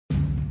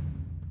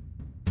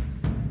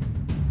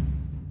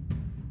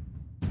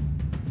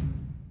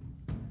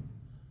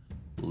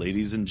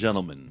ladies and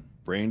gentlemen,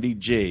 Brandy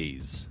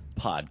J's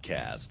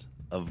podcast,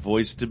 A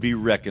Voice to Be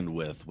Reckoned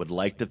With, would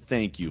like to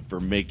thank you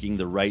for making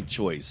the right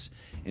choice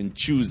in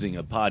choosing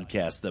a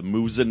podcast that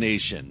moves a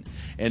nation.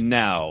 And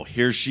now,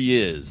 here she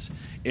is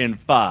in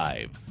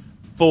 5,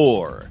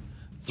 4,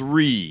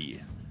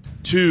 3,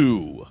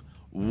 2,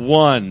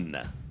 1.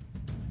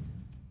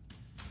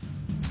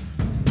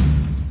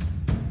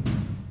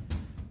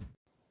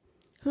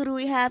 Who do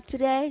we have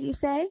today, you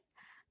say?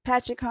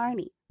 Patrick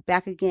Harney,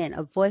 back again,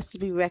 a voice to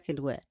be reckoned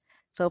with.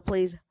 So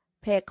please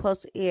pay a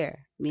close ear.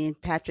 Me and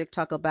Patrick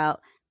talk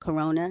about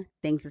Corona,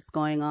 things that's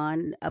going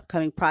on,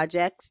 upcoming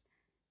projects,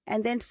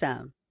 and then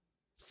some.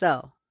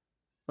 So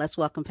let's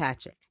welcome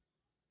Patrick.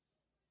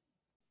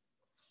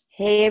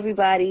 Hey,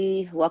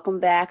 everybody. Welcome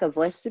back. A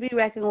voice to be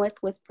reckoned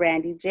with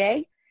Brandy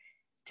J.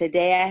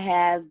 Today I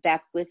have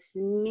back with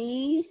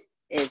me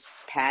is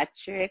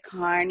Patrick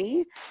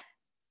Harney.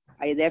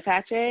 Are you there,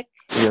 Patrick?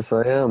 Yes,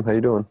 I am. How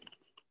you doing?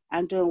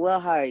 I'm doing well.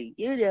 How are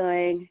you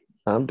doing?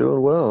 I'm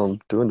doing well. I'm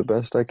doing the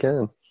best I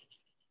can.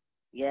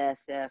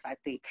 Yes. I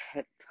think,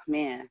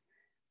 man,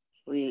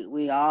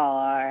 we all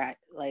are.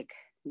 Like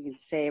you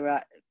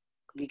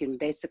can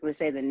basically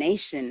say the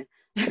nation.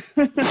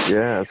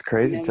 Yeah, it's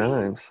crazy You know what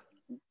I mean? times.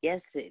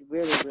 Yes, it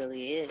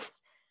really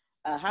is.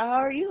 How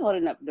are you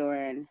holding up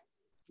during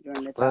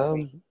this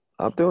outbreak?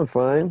 I'm doing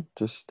fine.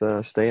 Just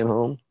staying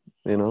home.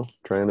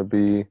 Trying to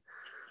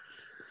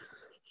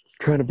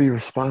be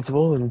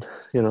responsible and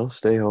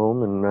stay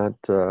home and not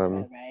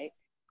Right.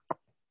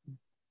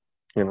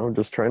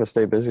 just trying to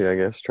stay busy. I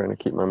guess trying to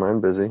keep my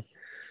mind busy.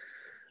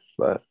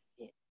 But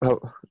how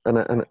and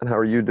how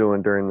are you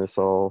doing during this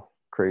all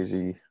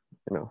crazy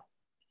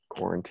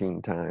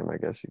quarantine time? I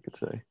guess you could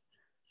say.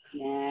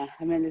 Yeah,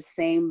 I'm in the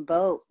same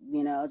boat,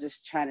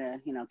 just trying to,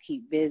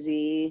 keep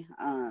busy.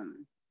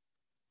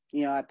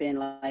 I've been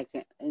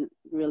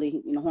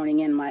really, honing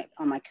in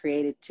on my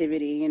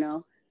creativity,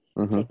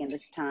 Mm-hmm. taking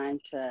this time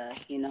to,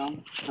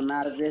 come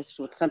out of this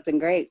with something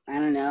great. I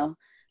don't know,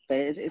 but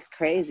it's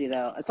crazy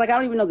though. It's like, I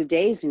don't even know the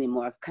days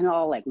anymore, kind of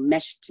all like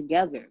meshed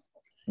together.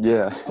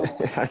 Yeah,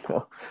 I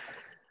know.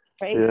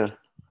 Crazy. Yeah,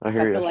 I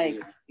hear I feel you. like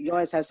you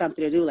always have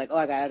something to do. Like, oh,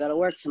 I gotta go to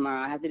work tomorrow.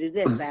 I have to do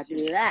this. I have to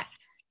do that.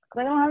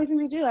 Because I don't have anything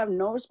to do. I have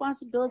no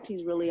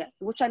responsibilities really,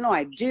 which I know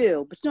I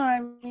do. But you know what I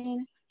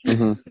mean?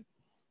 Mm-hmm.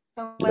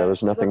 So Yeah, I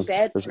there's go to nothing.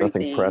 bed There's for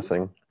nothing everything.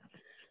 pressing.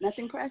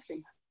 Nothing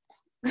pressing.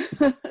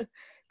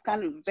 It's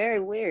kind of very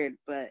weird,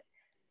 but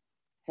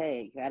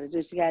hey, you gotta do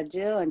what you gotta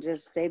do and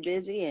just stay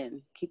busy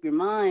and keep your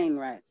mind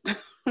right.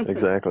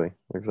 Exactly.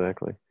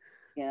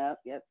 Yep.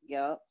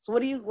 So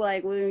what do you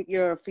like when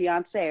your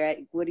fiance,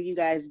 right? What do you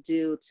guys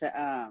do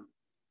to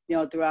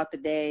throughout the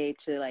day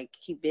to like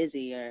keep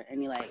busy, or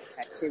any like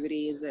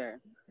activities or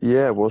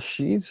Yeah, well,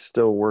 she's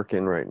still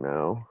working right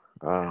now.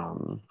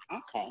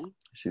 okay.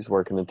 She's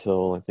working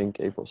until I think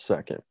April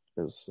 2nd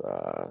is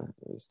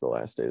the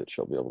last day that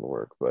she'll be able to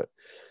work. But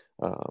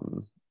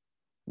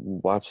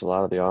watch a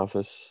lot of The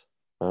Office.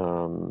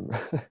 Um,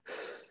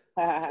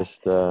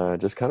 just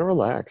kind of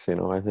relax.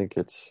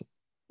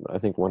 I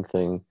think one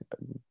thing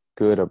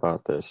good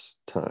about this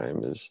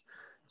time is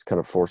it's kind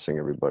of forcing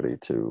everybody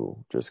to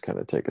just kind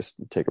of take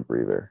a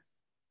breather,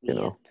 you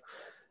Yep. know.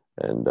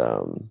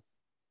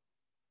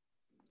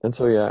 And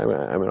so yeah, I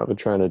mean, I've been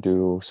trying to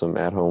do some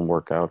at-home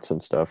workouts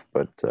and stuff,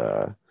 but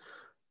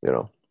you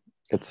know,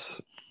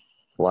 it's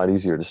a lot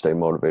easier to stay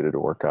motivated to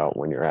work out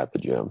when you're at the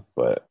gym.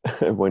 But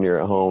when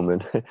you're at home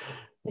and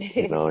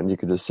and you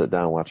can just sit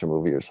down and watch a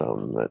movie or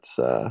something, that's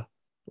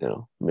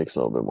makes it a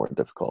little bit more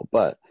difficult.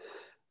 But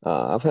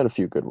I've had a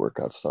few good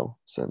workouts though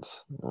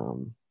since.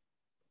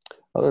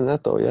 Other than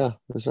that though, yeah,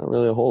 there's not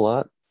really a whole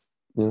lot.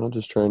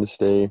 Just trying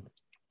to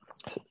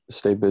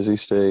stay busy,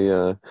 stay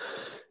a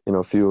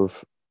few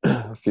of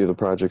the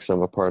projects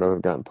I'm a part of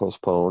have gotten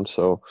postponed,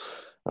 so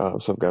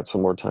I've got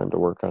some more time to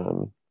work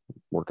on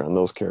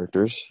those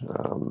characters.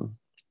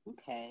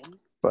 Okay.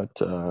 But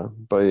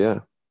yeah,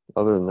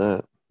 other than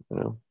that, you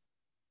know,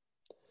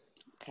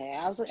 Okay.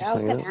 I just was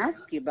hanging gonna out.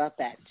 ask you about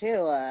that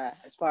too.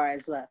 As far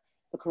as the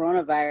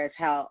coronavirus,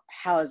 how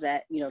is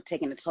that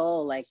taking a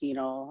toll, like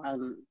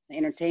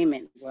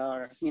entertainment, well,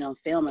 or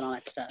film and all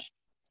that stuff.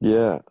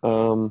 Yeah,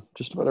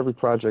 just about every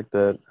project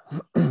that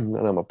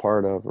that I'm a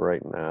part of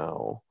right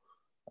now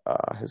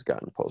has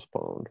gotten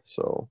postponed.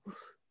 So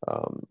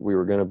we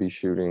were going to be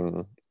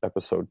shooting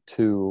episode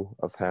 2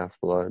 of Half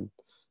Blood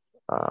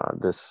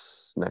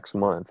this next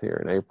month here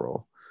in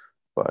April,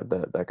 but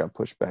that got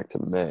pushed back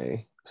to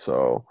May.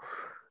 So,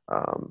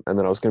 and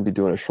then I was going to be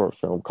doing a short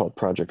film called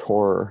Project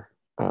Horror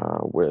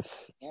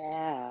with,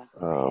 Yeah.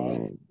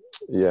 Okay.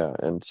 yeah,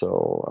 and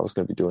so I was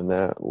going to be doing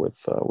that with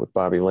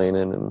Bobby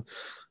Lanen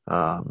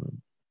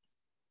um,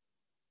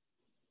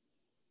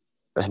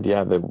 and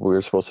yeah, we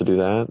were supposed to do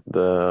that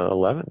the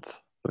 11th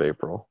of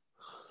April.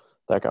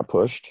 That got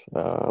pushed.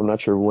 I'm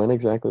not sure when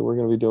exactly we're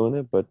going to be doing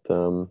it, but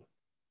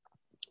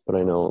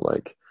I know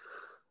like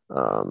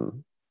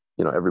um,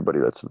 everybody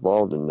that's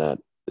involved in that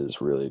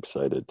is really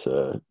excited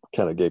to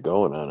kind of get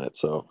going on it.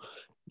 So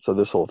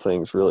this whole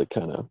thing's really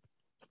kind of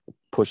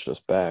pushed us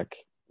back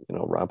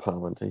Rob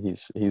Holland.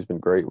 He's been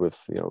great with,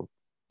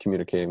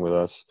 communicating with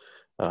us.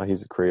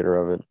 He's the creator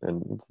of it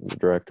and the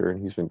director,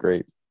 and he's been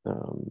great,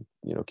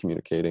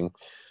 communicating,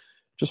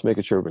 just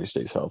making sure everybody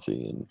stays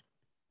healthy and,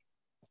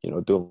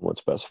 doing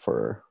what's best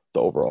for the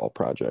overall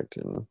project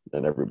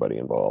and everybody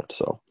involved.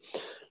 So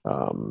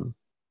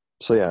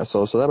yeah,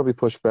 so that'll be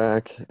pushed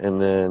back,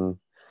 and then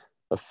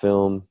a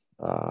film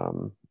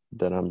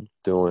that I'm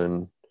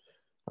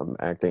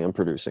acting and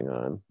producing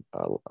on,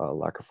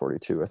 Locker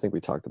 42. I think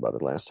we talked about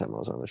it last time I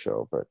was on the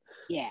show, but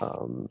Yeah.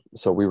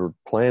 so we were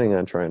planning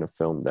on trying to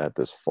film that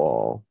this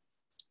fall,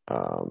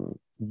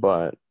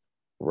 but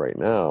right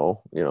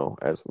now,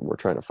 as we're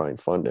trying to find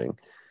funding,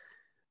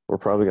 we're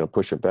probably going to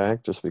push it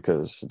back just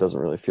because it doesn't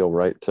really feel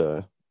right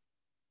to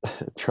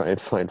try and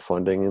find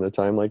funding in a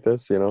time like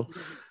this, and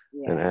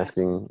Yeah.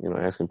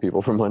 asking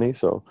people for money.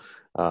 So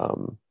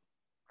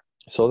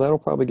that'll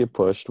probably get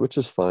pushed, which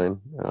is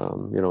fine.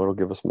 It'll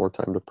give us more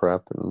time to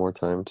prep and more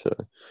time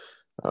to,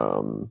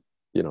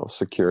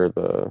 secure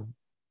the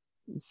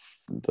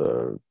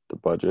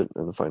budget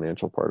and the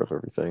financial part of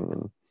everything.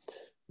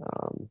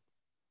 And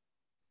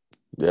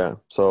yeah,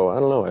 so I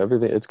don't know,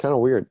 everything. It's kind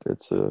of weird.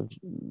 It's I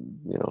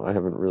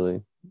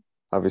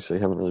obviously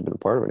haven't really been a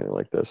part of anything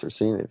like this or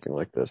seen anything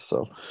like this.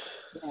 So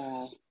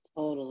Yeah,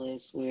 totally.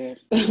 It's weird.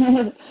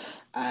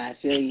 I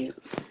feel you.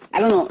 I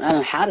don't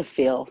know how to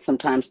feel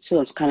sometimes too.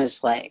 I'm kind of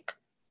just like,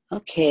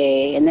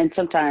 okay. And then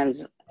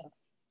sometimes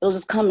it'll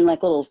just come in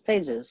like little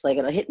phases. Like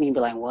it'll hit me and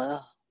be like,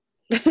 well,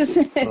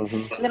 and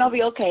then I'll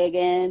be okay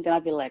again. Then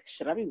I'll be like,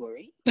 should I be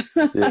worried?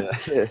 yeah,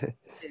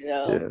 You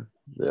know,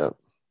 yeah,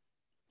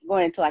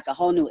 going into like a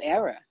whole new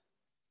era.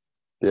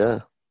 yeah.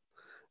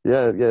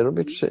 Yeah, it'll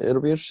be interesting.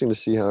 It'll be interesting to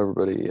see how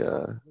everybody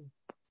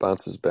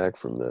bounces back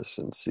from this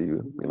and see,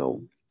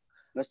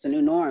 What's the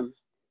new norm?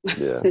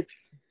 yeah,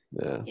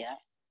 yeah, Yeah.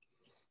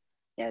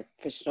 Yeah,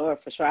 for sure,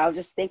 for sure. I was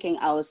just thinking,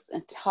 I was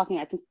talking,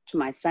 I think, to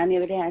my son the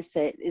other day. I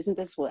said, isn't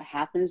this what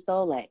happens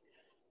though? Like,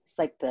 it's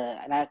like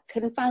and I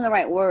couldn't find the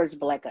right words,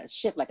 but like a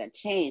shift, like a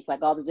change,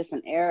 like all the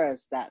different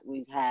eras that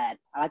we've had.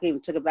 I like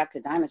even took it back to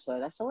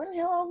dinosaurs. I said, where the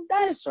hell all the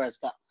dinosaurs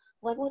go?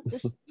 Like, what,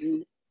 this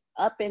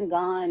up and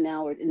gone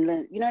now? And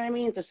then, you know what I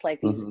mean? Just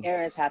like these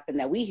eras happen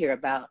that we hear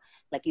about.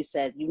 Like you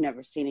said, you've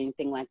never seen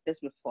anything like this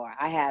before.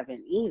 I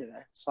haven't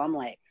either. So I'm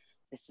like,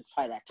 this is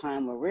probably that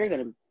time where we're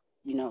going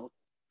to,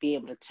 be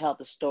able to tell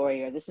the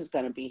story, or this is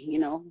going to be,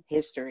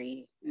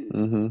 history.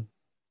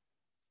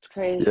 It's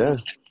crazy. yeah.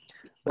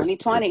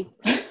 2020.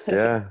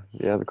 Yeah,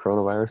 the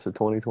coronavirus of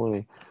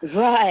 2020.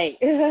 Right.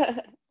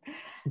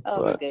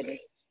 Oh my But goodness.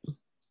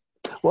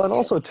 well, and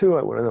also too,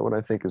 what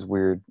I think is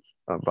weird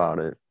about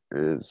it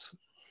is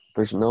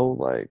there's not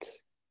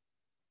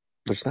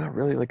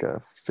really like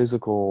a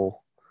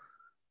physical,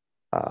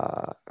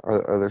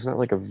 or there's not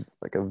like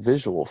a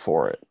visual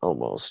for it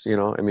almost.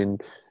 I mean,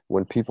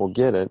 when people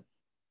get it,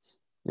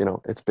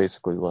 it's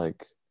basically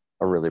like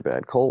a really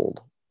bad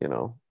cold.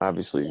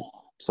 Obviously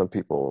some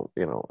people,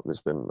 there's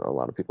been a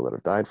lot of people that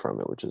have died from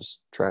it, which is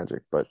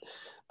tragic, but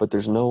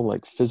there's no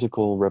like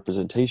physical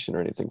representation or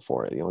anything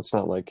for it. It's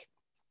not like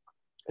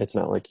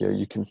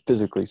you can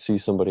physically see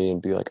somebody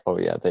and be like, oh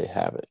yeah, they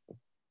have it.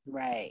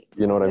 Right.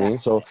 You know what Exactly. I mean?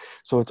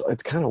 So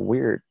it's kind of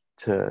weird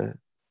to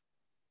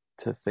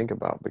think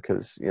about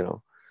because, I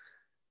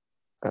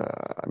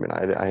mean,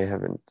 I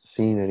haven't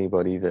seen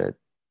anybody that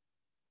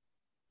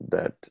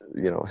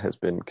has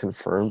been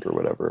confirmed or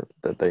whatever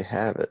that they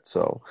have it.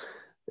 So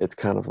it's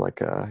kind of like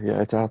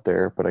yeah, it's out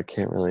there, but I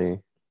can't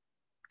really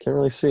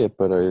see it,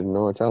 but I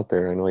know it's out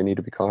there. I know I need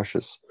to be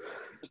cautious.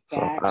 So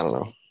I don't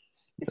know.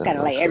 It's kind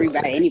of like It's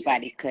crazy.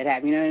 anybody could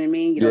have, you know what I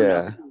mean? You don't know.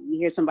 Yeah. You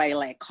hear somebody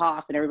like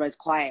cough and everybody's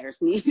quiet or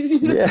sneeze.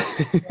 Yeah.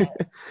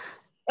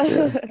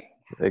 Yeah.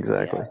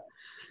 Exactly.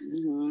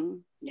 Yeah.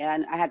 Yeah,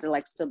 and I had to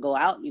like still go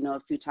out, a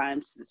few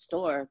times to the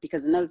store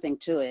because another thing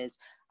too is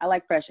I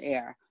like fresh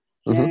air.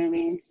 You know what I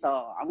mean?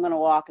 So I'm gonna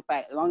walk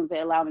as long as they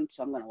allow me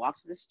to. I'm gonna walk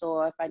to the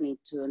store if I need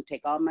to and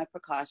take all my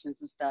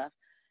precautions and stuff.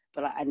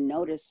 But I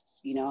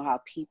noticed,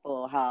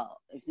 how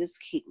if this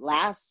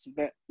lasts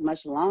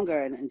much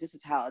longer, and this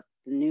is how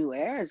the new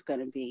era is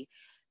gonna be,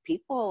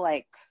 people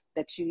like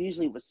that you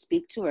usually would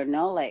speak to or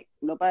know, like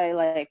nobody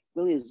like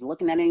really was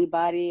looking at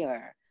anybody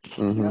or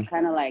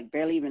kind of like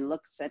barely even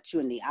looks at you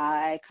in the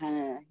eye, kind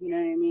of, you know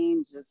what I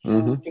mean? Just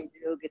doing what they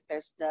do, get their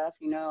stuff,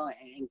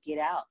 and get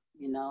out,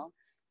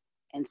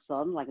 And so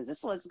I'm like, is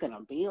this what it's going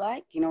to be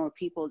like? Where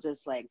people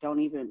just like don't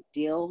even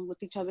deal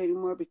with each other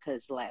anymore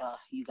because like, oh,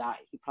 you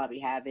probably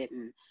have it.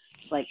 And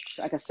like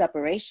a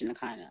separation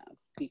kind of,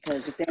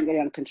 because if they don't get it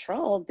under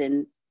control,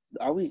 then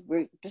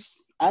we're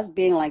just us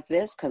being like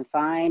this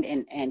confined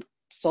and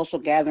social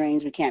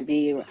gatherings. We can't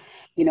be,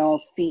 we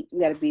got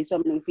to be so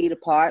many feet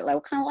apart. Like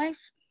what kind of life,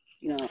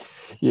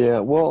 Yeah.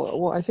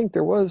 Well, I think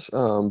there was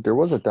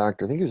a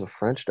doctor, I think he was a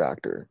French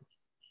doctor.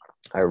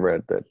 I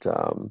read that,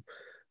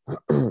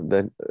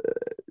 that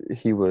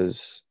he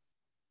was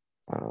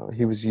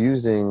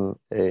using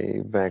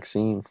a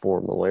vaccine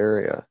for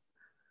malaria,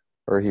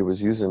 or he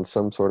was using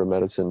some sort of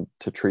medicine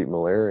to treat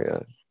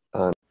malaria.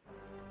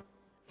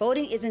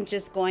 Voting isn't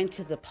just going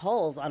to the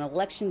polls on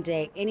election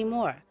day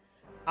anymore.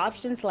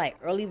 Options like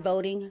early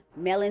voting,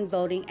 mail-in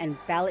voting, and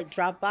ballot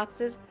drop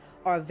boxes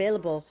are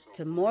available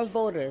to more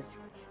voters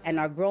and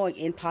are growing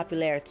in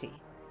popularity.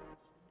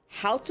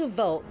 How to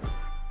Vote,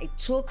 a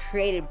tool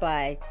created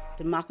by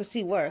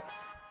Democracy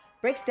Works,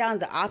 breaks down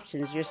the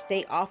options your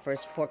state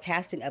offers for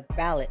casting a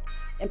ballot,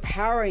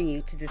 empowering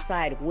you to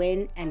decide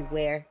when and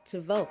where to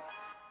vote.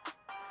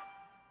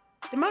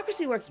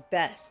 Democracy works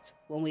best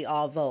when we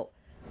all vote,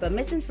 but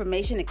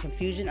misinformation and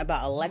confusion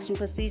about election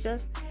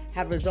procedures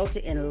have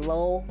resulted in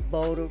low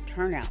voter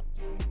turnout.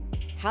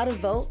 How to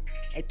Vote,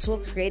 a tool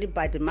created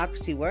by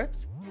Democracy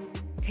Works,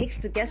 takes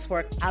the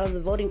guesswork out of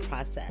the voting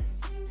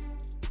process.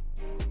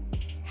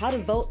 How to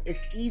Vote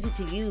is easy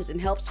to use and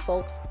helps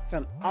folks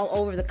from all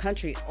over the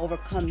country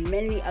overcome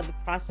many of the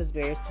process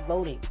barriers to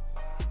voting.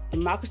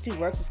 Democracy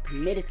Works is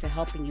committed to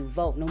helping you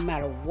vote no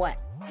matter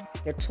what.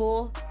 Their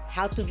tool,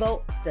 How to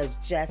Vote, does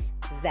just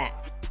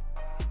that.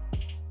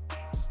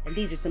 And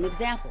these are some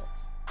examples.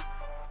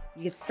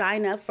 You can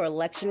sign up for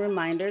election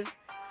reminders,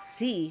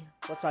 see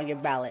what's on your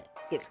ballot,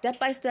 get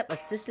step-by-step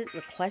assistance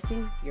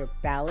requesting your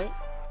ballot,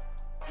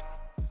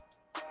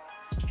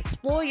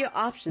 explore your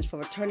options for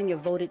returning your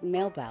voted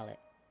mail ballot,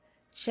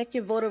 check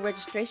your voter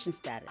registration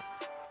status,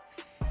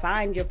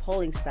 find your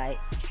polling site,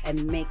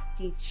 and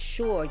making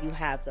sure you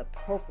have the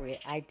appropriate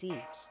ID.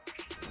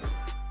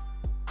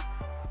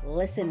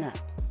 Listen up.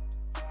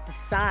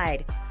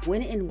 Decide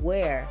when and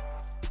where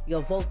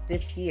you'll vote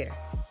this year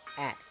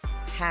at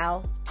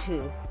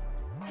howto.vote.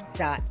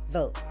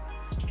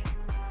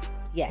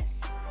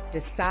 Yes,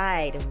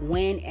 decide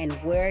when and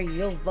where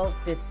you'll vote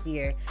this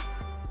year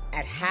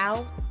at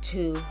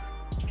howto.vote.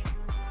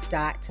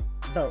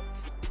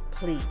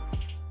 Please,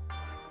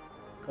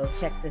 go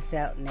check this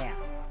out now.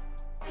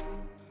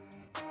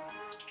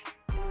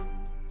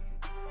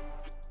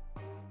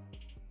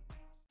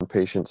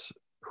 Patients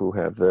who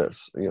have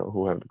this,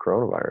 who have the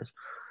coronavirus,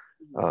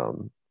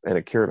 and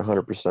it cured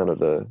 100% of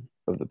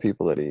the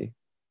people that he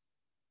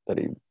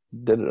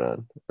did it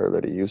on, or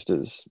that he used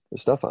his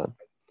stuff on.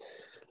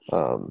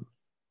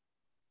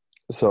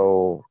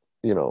 So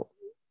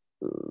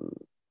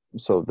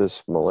so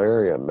this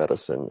malaria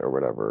medicine or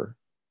whatever,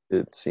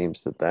 it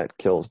seems that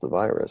kills the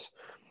virus,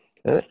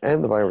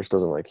 and the virus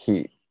doesn't like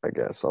heat, I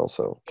guess,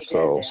 also.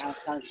 So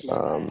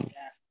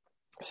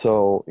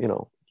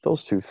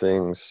those two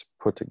things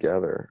put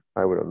together,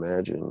 I would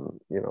imagine,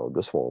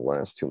 this won't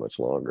last too much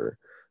longer.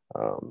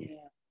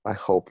 I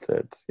hope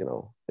that,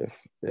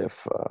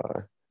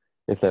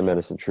 if that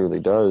medicine truly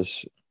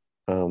does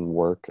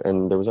work.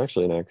 And there was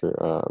actually an actor,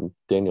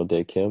 Daniel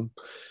Day Kim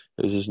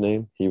is his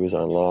name. He was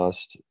on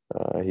Lost.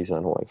 He's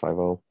on Hawaii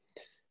Five-0.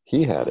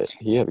 He had it.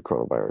 He had the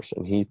coronavirus,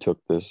 and he took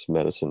this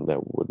medicine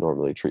that would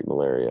normally treat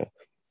malaria,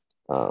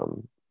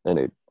 and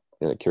it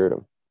cured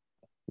him.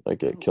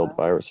 Like, it killed the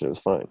virus, and it was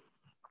fine.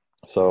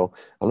 So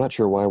I'm not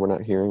sure why we're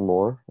not hearing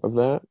more of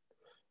that,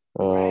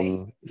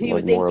 like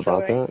more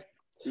about that.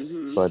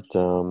 Mm-hmm. But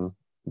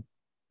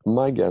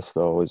my guess,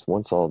 though, is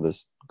once all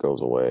this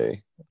goes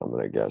away, I'm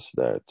going to guess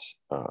that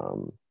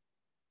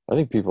I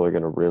think people are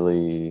going to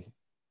really,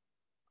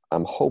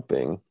 I'm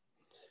hoping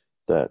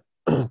that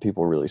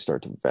people really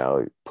start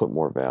to put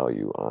more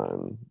value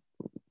on,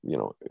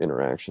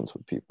 interactions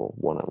with people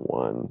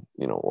one-on-one,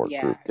 or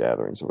group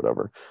gatherings or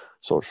whatever,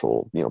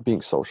 social,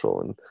 being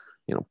social and,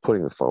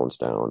 putting the phones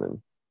down and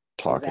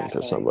talking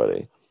to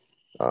somebody.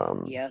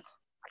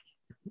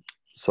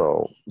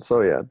 So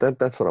yeah,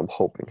 that's what I'm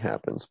hoping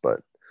happens.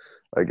 But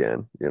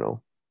again,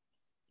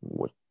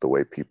 with the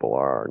way people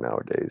are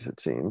nowadays, it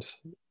seems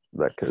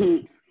that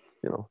could,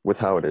 with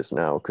how it is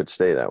now, could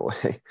stay that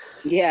way.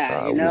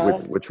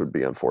 Which would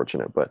be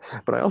unfortunate. But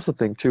I also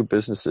think too,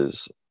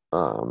 businesses,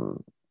 I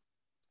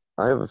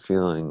have a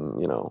feeling,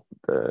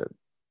 that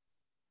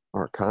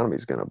our economy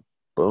is going to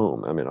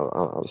boom. I mean, I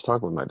was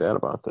talking with my dad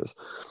about this,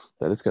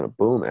 that it's going to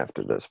boom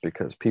after this,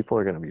 because people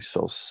are going to be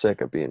so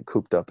sick of being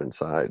cooped up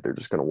inside. They're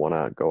just going to want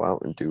to go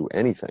out and do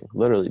anything,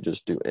 literally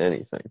just do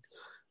anything,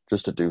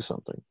 just to do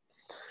something.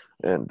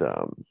 And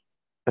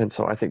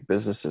so I think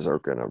businesses are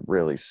going to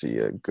really see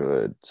a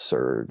good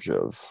surge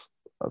of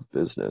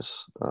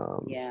business.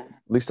 At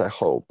least I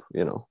hope,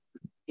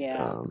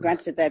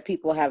 Granted that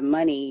people have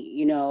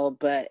money,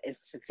 but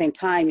it's at the same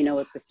time,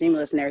 with the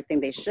stimulus and everything,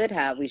 we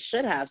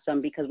should have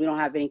some, because we don't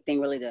have anything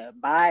really to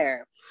buy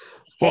or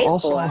pay for.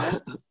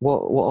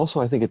 Also,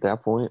 I think at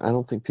that point, I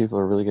don't think people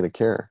are really going to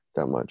care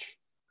that much.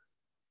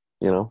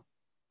 I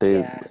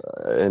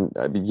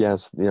mean,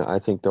 yes, I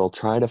think they'll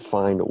try to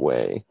find a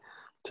way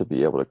to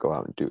be able to go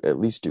out and at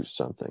least do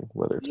something,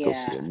 whether it's go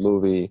see a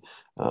movie,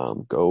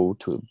 go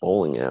to a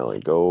bowling alley,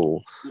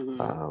 go,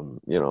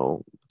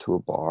 to a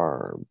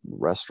bar,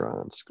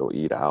 restaurants, go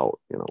eat out,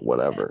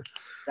 whatever.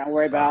 Don't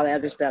worry about all the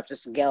other stuff.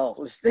 Just go.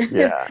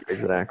 Yeah,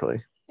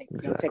 exactly.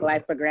 Don't take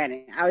life for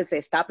granted. I would say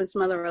stop and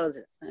smell the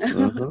roses.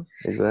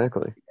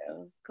 Exactly.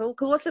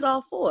 Because what's it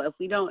all for if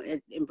we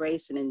don't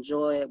embrace and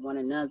enjoy one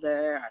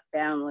another, our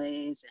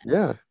families,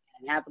 and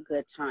have a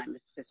good time?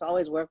 If it's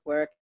always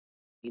work,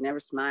 you never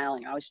smile,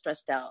 and you're always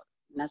stressed out,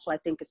 And that's why I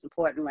think it's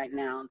important right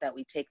now that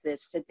we take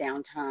this sit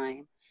down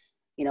time,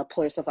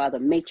 pull yourself out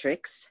of the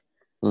matrix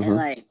and Mm-hmm.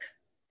 like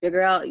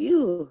figure out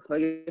you or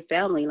your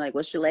family, like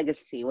what's your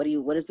legacy?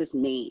 What does this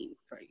mean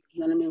for you?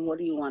 You know what I mean? What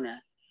do you want to,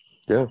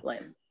 Yeah.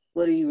 like,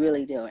 what are you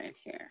really doing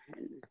here?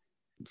 And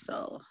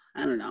so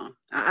I don't know.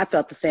 I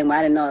felt the same way.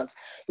 I didn't know if,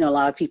 a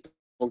lot of people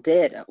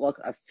did, well,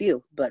 a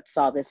few, but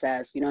saw this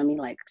as, you know what I mean?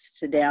 Like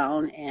sit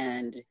down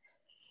and,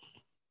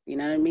 you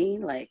know what I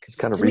mean? Like Just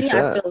kind of to me, I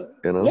reset, feel,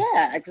 you know?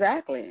 yeah,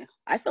 exactly.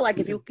 I feel like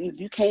if you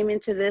came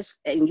into this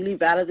and you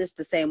leave out of this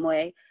the same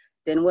way,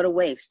 then what a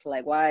waste.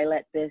 Like why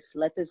let this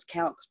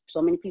count?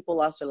 So many people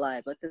lost their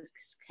lives. Let this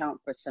count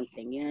for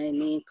something. You know what I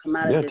mean? Come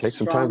out of Yeah, this take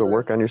some time to stronger.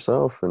 work on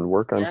yourself and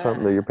work on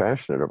something that Yeah. you're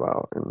passionate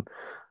about. And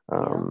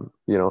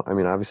Yeah. I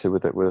mean, obviously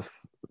with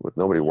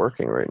nobody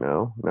working right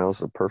now, now's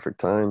the perfect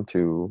time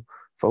to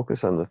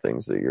focus on the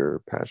things that you're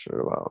passionate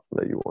about,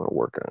 that you want to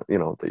work on,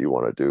 that you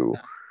want to do,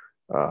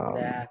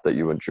 that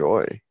you Exactly.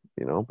 enjoy,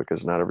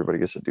 because not everybody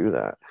gets to do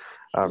that.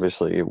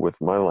 Obviously, with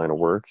my line of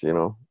work,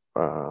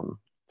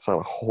 it's not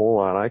a whole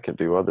lot I can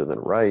do other than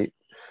write,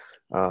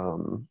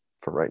 for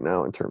right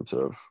now, in terms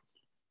of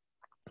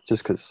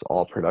just because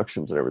all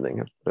productions and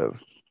everything have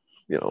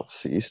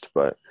ceased.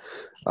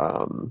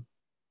 Um,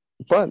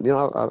 I've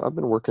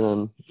been working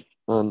on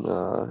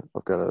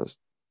I've got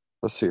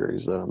a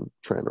series that I'm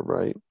trying to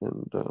write,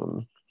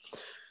 and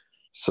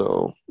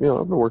so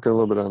I've been working a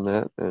little bit on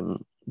that,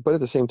 and but at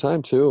the same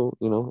time too,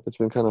 it's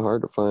been kind of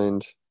hard to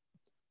find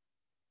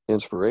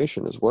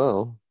inspiration as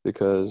well,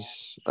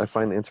 because I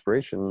find the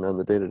inspiration on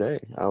the day to day,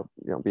 out,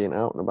 being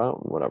out and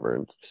about and whatever,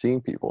 and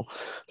seeing people.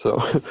 So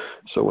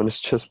so when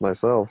it's just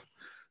myself,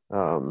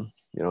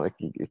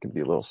 it can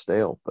be a little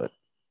stale, but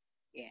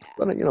Yeah.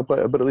 but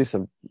at least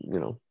I'm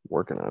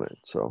working on it.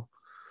 So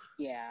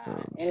Yeah.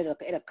 um, And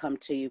it'll come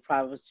to you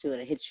probably too.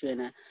 It'll hit you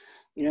in a,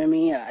 you know what I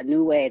mean? A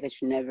new way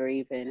that you never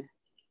even,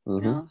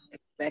 hmm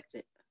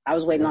expected. I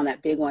was waiting yeah, on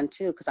that big one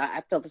too, because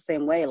I felt the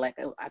same way. Like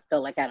I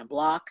felt like I had a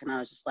block, and I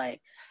was just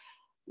like,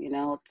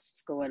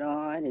 what's going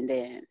on? And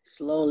then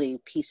slowly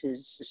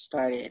pieces just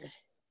started,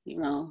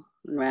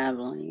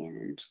 unraveling,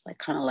 and just like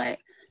kind of like,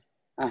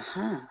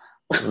 uh-huh.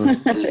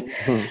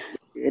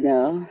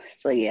 hmm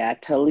So yeah, I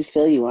totally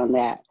feel you on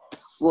that.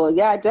 Well,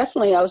 yeah,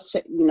 definitely. I was,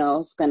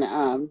 was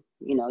gonna,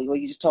 what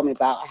you just told me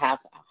about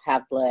half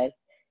blood,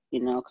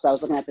 because I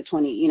was looking at the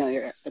 20,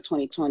 the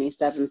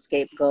 2027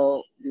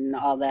 scapegoat and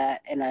all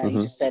that, and you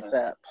hmm just said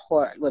the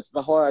horror was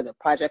the horror, the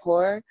project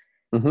horror.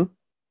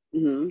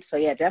 hmm So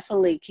yeah,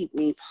 definitely keep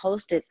me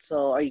posted.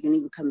 So, or you can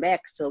even come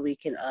back so we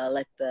can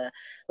let the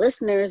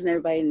listeners and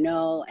everybody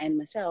know, and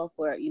myself,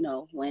 where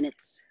when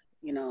it's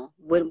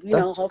when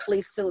yeah,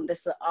 hopefully soon.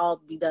 This will all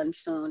be done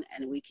soon,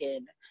 and we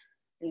can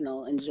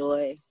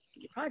enjoy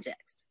your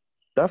projects.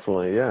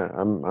 definitely. Yeah,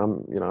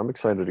 I'm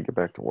excited to get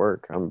back to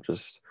work. I'm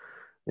just,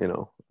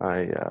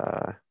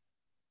 I've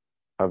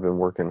been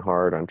working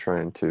hard on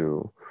trying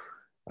to,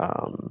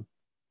 um,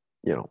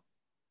 you know,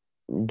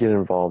 get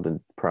involved in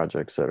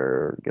projects that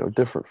are,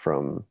 different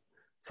from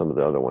some of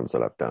the other ones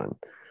that I've done.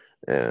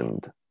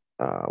 And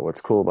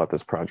what's cool about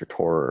this Project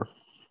Horror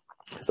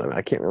is, I mean,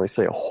 I can't really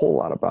say a whole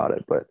lot about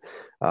it, but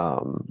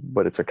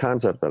it's a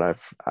concept that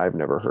I've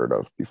never heard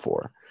of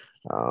before.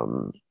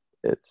 Um,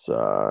 it's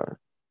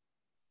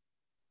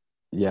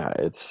Yeah,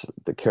 it's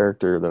the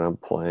character that I'm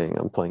playing.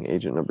 I'm playing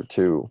Agent Number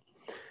Two.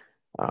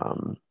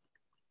 Um,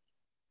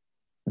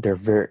 they're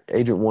very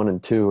Agent One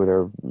and Two.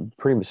 They're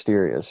pretty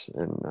mysterious,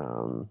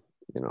 and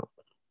you know,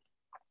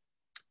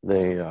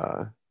 they.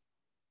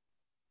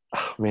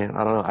 Oh, man,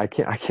 I don't know. I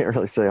can't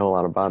really say a whole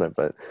lot about it,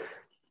 but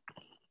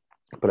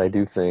I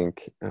do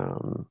think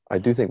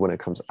when it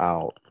comes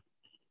out,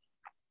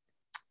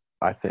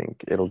 I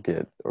think it'll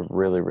get a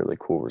really really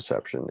cool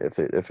reception if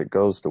it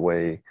goes the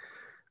way,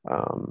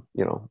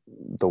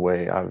 the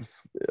way I've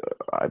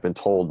been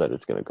told that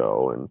it's going to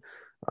go. And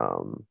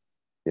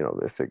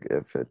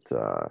if it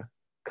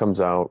comes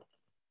out,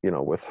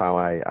 with how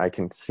I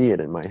can see it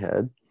in my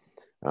head,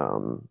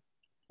 um,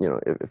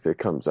 if it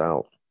comes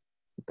out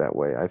that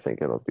way, I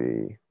think it'll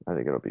be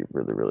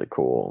really really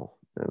cool,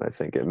 and I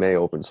think it may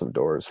open some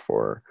doors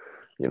for,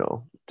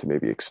 to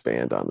maybe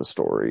expand on the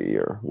story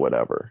or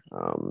whatever.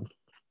 I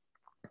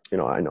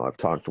know I've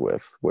talked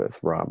with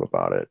Rob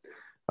about it,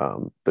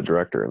 the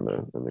director and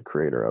the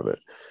creator of it.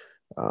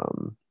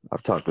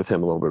 I've talked with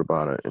him a little bit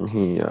about it, and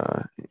he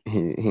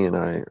and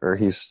I, or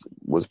he's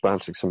was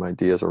bouncing some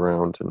ideas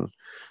around, and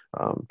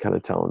kind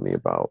of telling me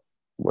about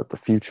what the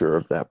future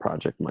of that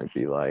project might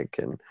be like.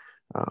 And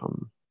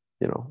um,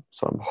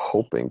 so I'm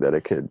hoping that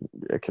it could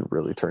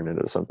really turn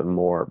into something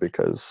more,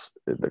 because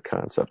the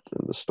concept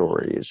and the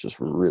story is just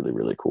really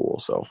really cool.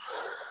 So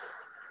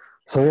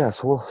yeah,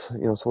 so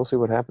we'll see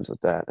what happens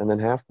with that. And then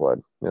Half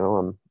Blood,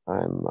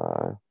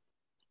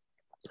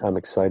 I'm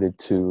excited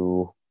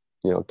to,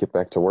 get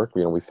back to work.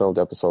 We filmed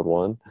episode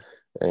 1,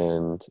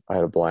 and I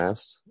had a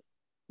blast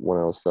when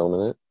I was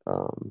filming it.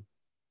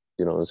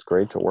 It was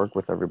great to work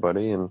with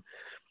everybody, and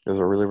it was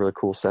a really, really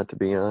cool set to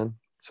be on.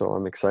 So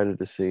I'm excited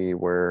to see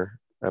where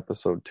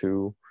episode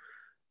 2,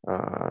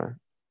 uh,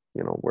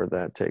 where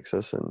that takes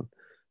us, and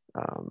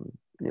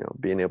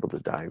being able to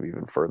dive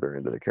even further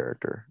into the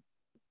character.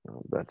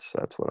 That's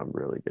what I'm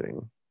really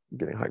getting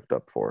hyped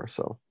up for.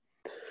 So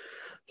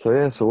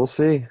yeah, so we'll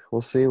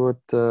see what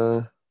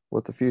the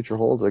future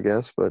holds, I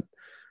guess. But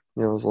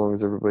as long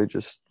as everybody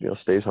just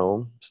stays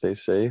home,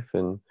 stays safe,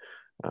 and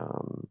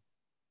um,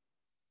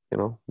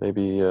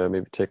 maybe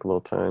take a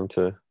little time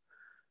to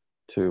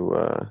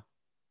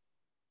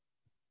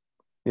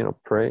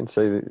pray and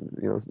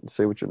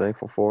say what you're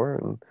thankful for,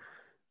 and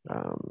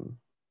um,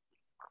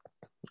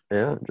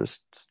 yeah,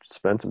 just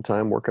spend some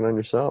time working on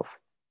yourself.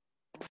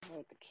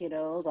 With the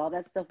kiddos, all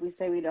that stuff we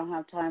say we don't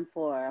have time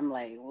for. I'm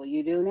like, well,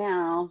 you do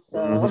now.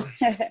 So,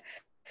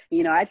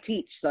 Hmm. I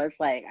teach. So it's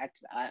like,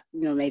 I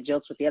made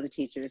jokes with the other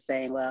teachers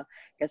saying, well, I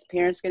guess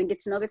parents are going to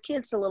get to know their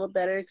kids a little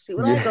better, see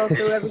what I Yeah, go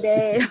through every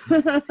day.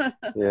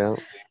 yeah,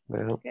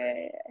 yeah,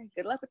 Okay,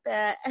 good luck with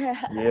that.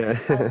 I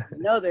yeah.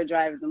 know they're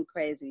driving them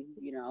crazy,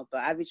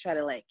 but I be trying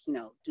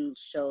to do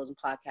shows and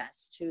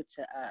podcasts too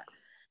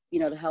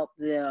to help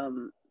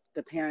the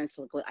parents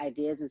with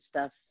ideas and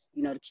stuff,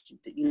 to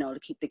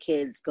keep the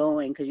kids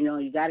going, because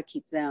you got to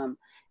keep them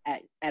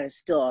at a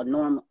still a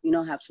normal,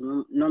 have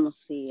some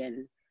normalcy,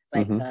 and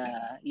like Hmm.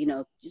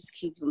 just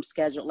keep them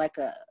scheduled, like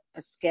a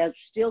schedule,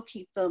 still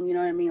keep them, you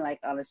know what I mean, like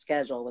on a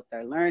schedule with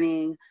their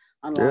learning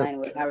Yeah.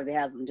 online, however they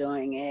have them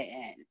doing it,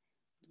 and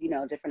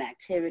different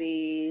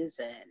activities,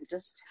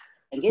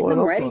 and getting Well, and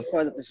them ready also,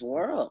 for this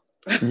world.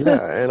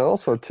 yeah, and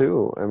also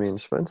too, I mean,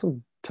 spend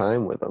some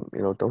time with them.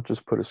 Don't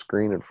just put a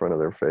screen in front of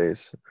their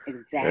face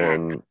Exact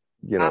and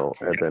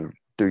optic. and then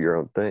do your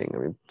own thing. I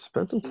mean,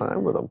 spend some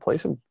time with Mhm.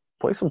 them.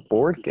 Play some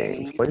board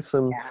games. Game. Play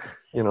some,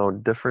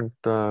 Yeah. different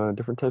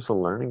types of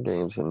learning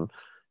games, and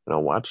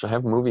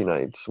have movie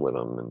nights with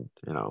them.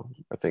 And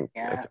I think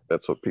Yeah.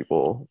 that's what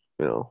people,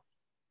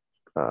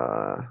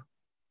 uh,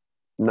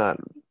 not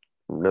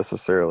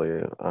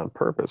necessarily on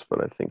purpose,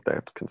 but I think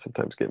that can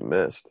sometimes get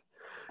missed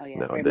Oh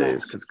yeah, very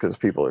nowadays much. because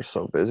people are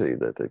so busy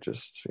that they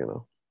just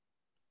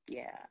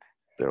Yeah.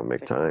 they don't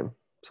make For time.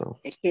 So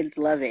the kids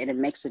love it, and it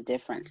makes a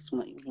difference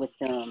with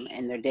them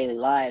and their daily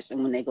lives,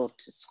 and when they go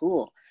to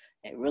school,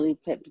 it really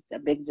puts a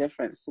big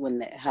difference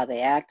how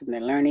they act and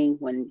they're learning,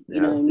 when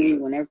you know what yeah, I mean,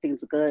 when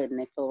everything's good and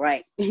they feel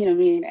right, you know what I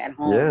mean, at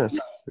home. yeah,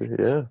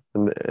 yeah,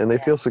 and they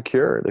Yeah. feel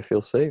secure. They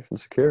feel safe and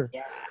secure.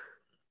 Yeah.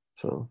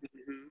 So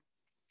Hmm.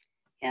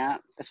 Yeah,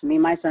 that's what me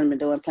and my son been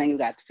doing, playing. We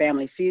got the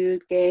Family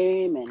Feud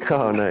game and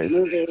oh, watching nice,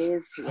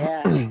 movies.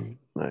 Yeah,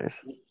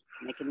 nice.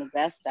 making the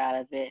best out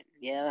of it.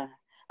 Yeah.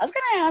 I was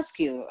gonna ask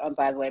you,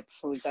 by the way,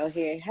 before we go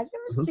here, have you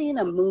ever Mhm. seen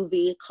a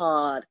movie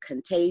called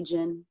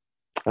Contagion?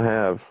 I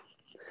have.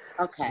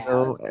 Okay, You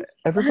know,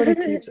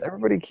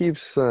 everybody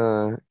keeps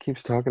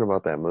talking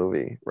about that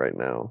movie right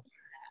now,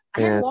 I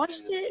had and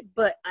watched it,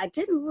 but I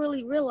didn't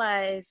really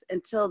realize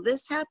until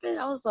this happened.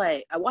 I was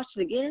like, I watched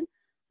it again.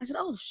 I said,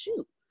 oh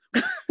shoot.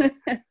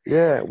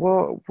 yeah.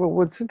 Well,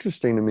 what's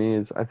interesting to me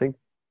is I think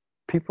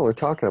people are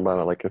talking about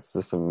it like it's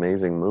this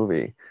amazing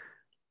movie,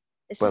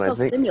 It's but just I so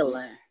think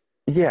similar.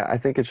 yeah, I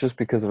think it's just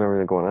because of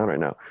everything going on right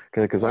now.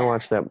 Because I Yeah.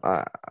 watched that.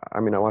 I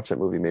watched that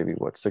movie maybe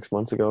what 6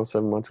 months ago,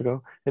 7 months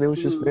ago, and Mhm.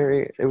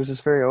 it was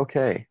just very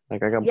okay.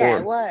 Like I got Yeah, it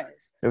bored.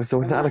 was. It was so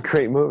not a Uh-huh.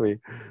 great movie,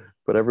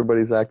 but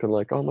everybody's acting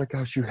like, oh my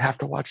gosh, you have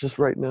to watch this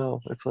right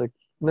now. It's like,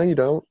 no, you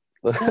don't.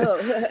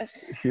 No.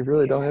 You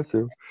really don't Yeah. have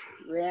to.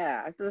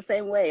 Yeah, I feel the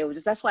same way. It was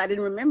just that's why I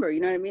didn't remember. You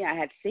know what I mean? I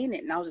had seen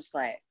it, and I was just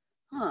like,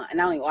 huh.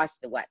 And I only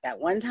watched it that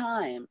one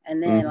time,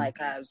 and then Hmm.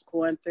 like I was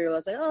going through. I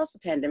was like, oh, it's a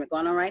pandemic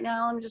going on right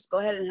now. Let me just go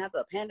ahead and have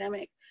a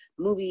pandemic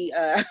movie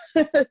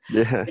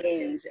Yeah,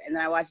 binge. And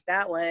then I watched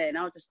that one, and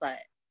I was just like,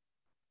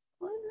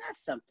 well, isn't that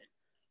something?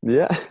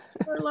 yeah,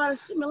 There are a lot of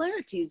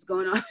similarities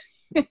going on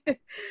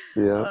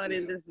yeah. on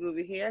in this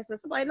movie here. So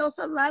somebody knows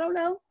something I don't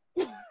know.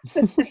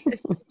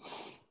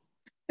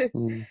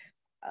 Mm.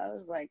 I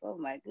was like, oh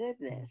my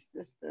goodness,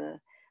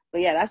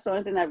 but yeah, that's the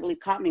only thing that really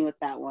caught me with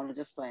that one. Was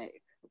just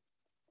like,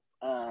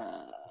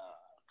 uh,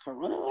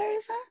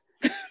 coronavirus,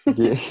 huh?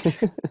 Yeah,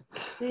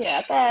 Yeah,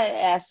 I thought I'd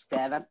ask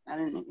that. I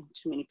didn't know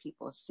too many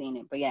people have seen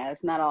it, but yeah,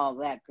 it's not all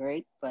that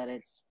great, but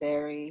it's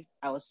very,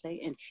 I would say,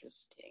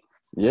 interesting.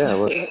 yeah.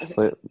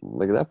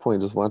 Like at that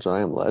point, just watch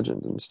I Am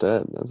Legend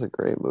instead. That's a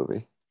great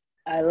movie.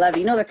 I love it.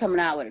 You know they're coming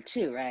out with it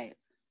too, right?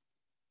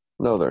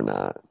 No, they're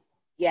not.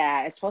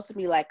 Yeah, it's supposed to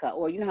be like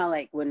or you know how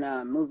like when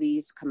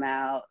movies come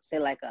out, say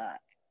like a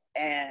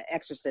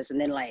Exorcist, and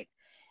then like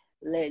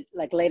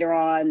later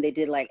on they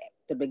did like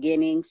the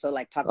beginning, so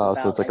like talking Oh,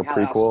 so about it's like like a how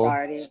it all prequel.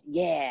 started.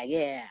 Yeah,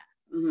 yeah.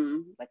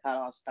 Like how it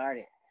all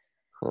started.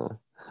 Huh.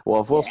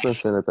 Well, if Will Yeah,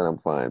 Smith's in it, then I'm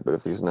fine. But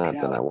if he's I not,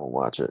 then know. I won't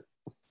watch it.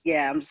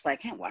 Yeah, I'm just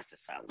like, can't watch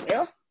this song,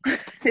 Will.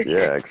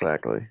 Yeah,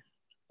 exactly.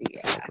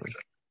 Yeah, Exactly.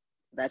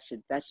 that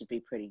should be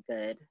pretty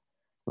good.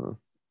 Hmm.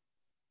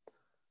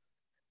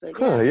 But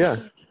Huh, yeah.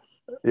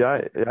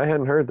 yeah. I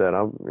hadn't heard that.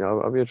 I'll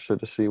be interested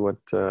to see what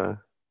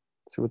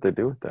they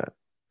do with that.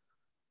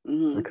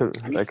 I'm That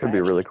could be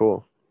excited. really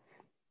cool.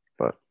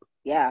 But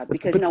Yeah,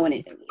 because but when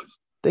it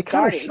they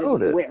kind of started, it just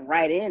showed it. went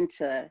right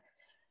into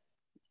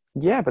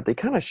Yeah, but they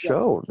kind of yeah.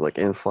 showed like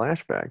in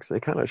flashbacks. They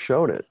kind of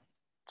showed it.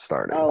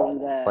 starting,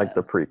 Oh, like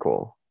the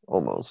prequel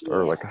almost,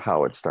 or yeah, like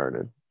how it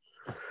started.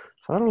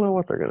 So I don't know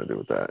what they're gonna do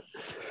with that.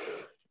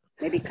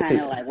 maybe kind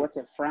of like what's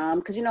it from?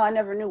 Because I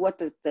never knew what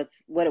the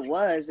what it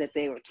was that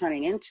they were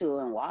turning into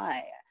and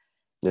why.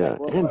 Yeah, Like,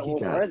 what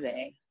were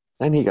they?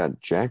 and he got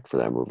jacked for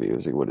that movie.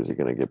 What is he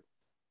gonna get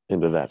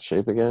into that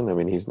shape again? I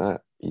mean, he's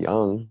not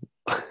young,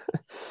 you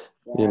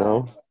Yeah, know.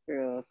 it's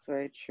true. It's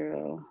very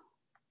true.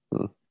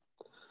 Hmm.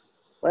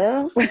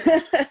 Well,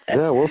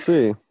 Yeah, we'll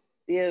see.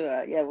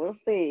 yeah, we'll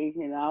see.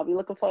 I'll be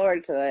looking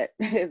forward to it.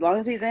 As long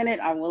as he's in it,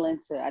 I'm willing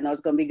to. I know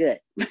it's gonna be good.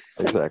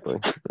 Exactly.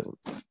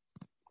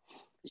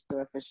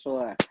 Sure, for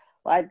sure.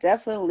 Well, I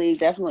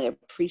definitely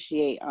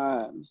appreciate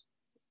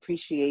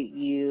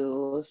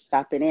you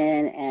stopping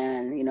in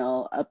and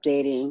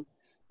updating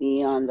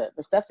me on the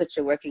stuff that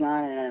you're working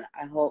on, and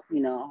I hope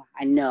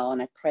I know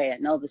and I pray I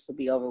know this will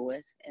be over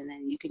with, and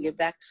then you can get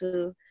back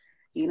to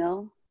you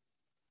know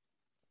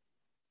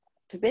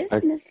to Back,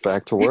 business.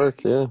 back to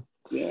work. Yeah,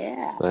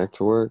 Yeah. back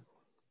to work.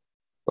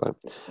 But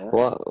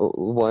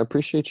well, I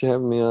appreciate you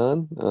having me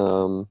on.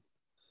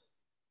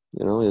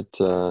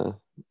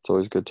 It's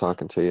always good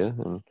talking to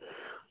you,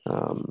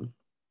 um,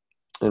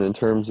 and in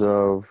terms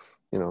of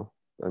I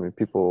mean,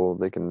 people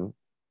they can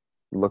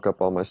look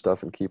up all my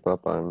stuff and keep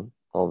up on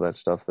all that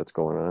stuff that's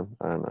going on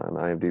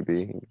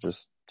IMDb. You can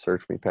just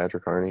search me,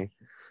 Patrick Harney,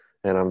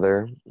 and I'm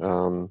there.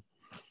 And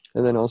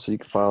then also you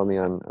can follow me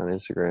on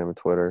Instagram and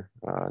Twitter.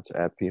 It's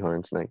at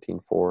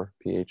pharns194,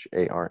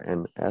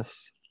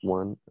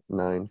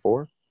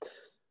 PHARNS194.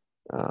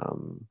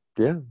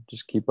 Yeah,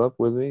 just keep up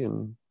with me,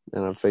 and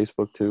on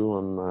Facebook too.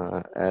 I'm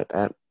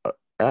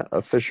at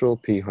official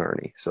P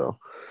Harney. So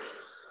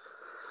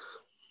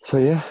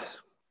yeah.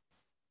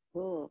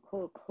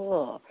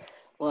 Cool.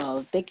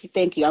 Well, thank you.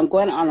 I'm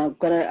gonna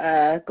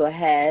go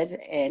ahead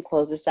and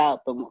close this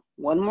out, but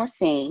one more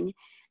thing,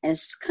 and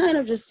it's kind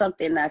of just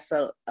something that's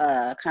a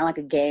kind of like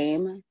a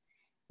game,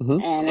 Mm-hmm.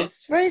 and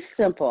it's very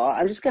simple.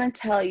 I'm just gonna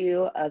tell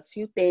you a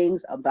few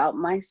things about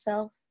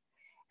myself,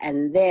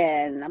 and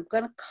then I'm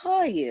gonna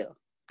call you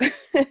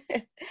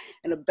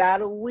in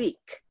about a week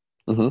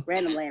Mm-hmm.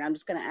 randomly, and I'm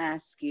just gonna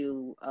ask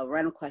you a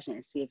random question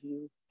and see if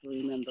you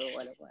remember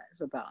what it was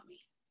about me.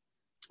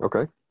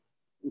 Okay.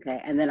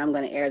 Okay, and then I'm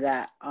going to air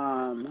that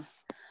on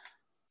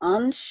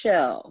the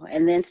show,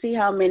 and then see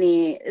how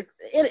many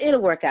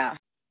it'll work out.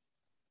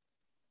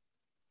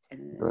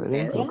 And Righty.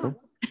 there they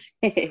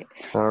Okay.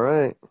 are. All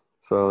right.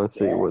 So let's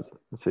see. Yeah. Let's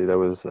see. That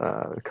was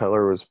the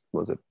color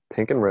was it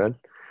pink and red?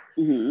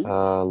 Mm-hmm.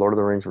 Lord of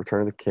the Rings: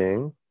 Return of the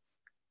King,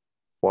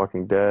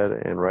 Walking Dead,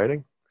 and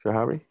writing. So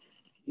how many?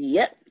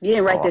 Yep. You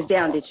didn't write this Oh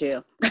down, did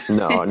you?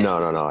 no.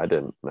 I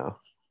didn't. No.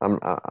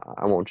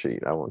 I won't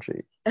cheat. I won't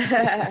cheat.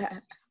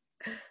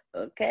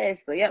 Okay,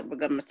 so yep, we're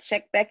gonna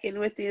check back in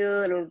with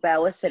you in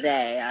about what's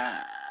today?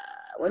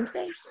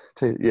 Wednesday?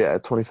 Yeah,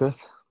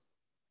 25th.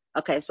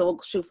 Okay, so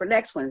we'll shoot for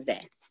next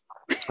Wednesday.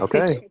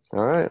 Okay.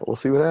 All right. We'll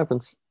see what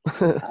happens.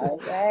 All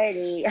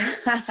righty.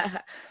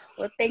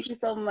 Well, thank you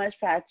so much,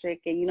 Patrick.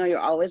 And you're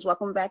always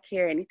welcome back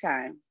here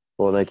anytime.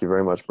 Well, thank you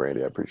very much,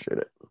 Brandy. I appreciate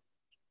it.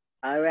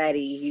 All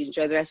righty. You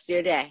enjoy the rest of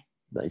your day.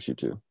 Thanks, you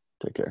too.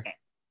 Take care. Okay.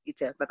 You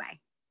too. Bye-bye.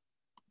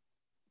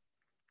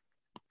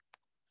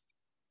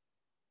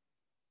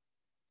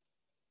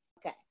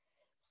 Okay.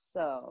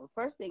 So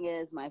first thing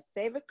is my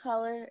favorite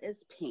color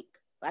is pink.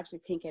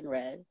 Actually, pink and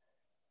red.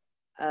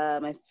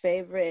 My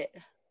favorite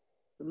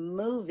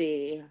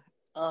movie,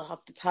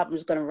 off the top, I'm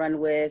just gonna run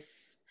with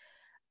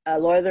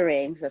Lord of the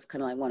Rings. That's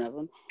kind of like one of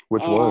them.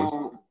 Which one?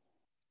 And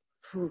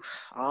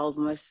all of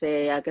them, I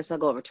say, I guess I'll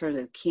go Return of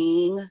the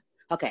King.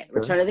 Okay, Okay.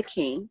 Return of the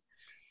King.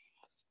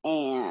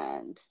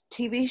 And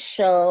TV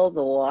show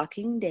The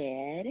Walking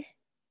Dead.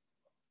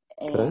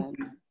 Okay. And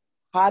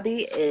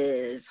hobby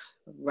is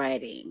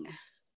writing.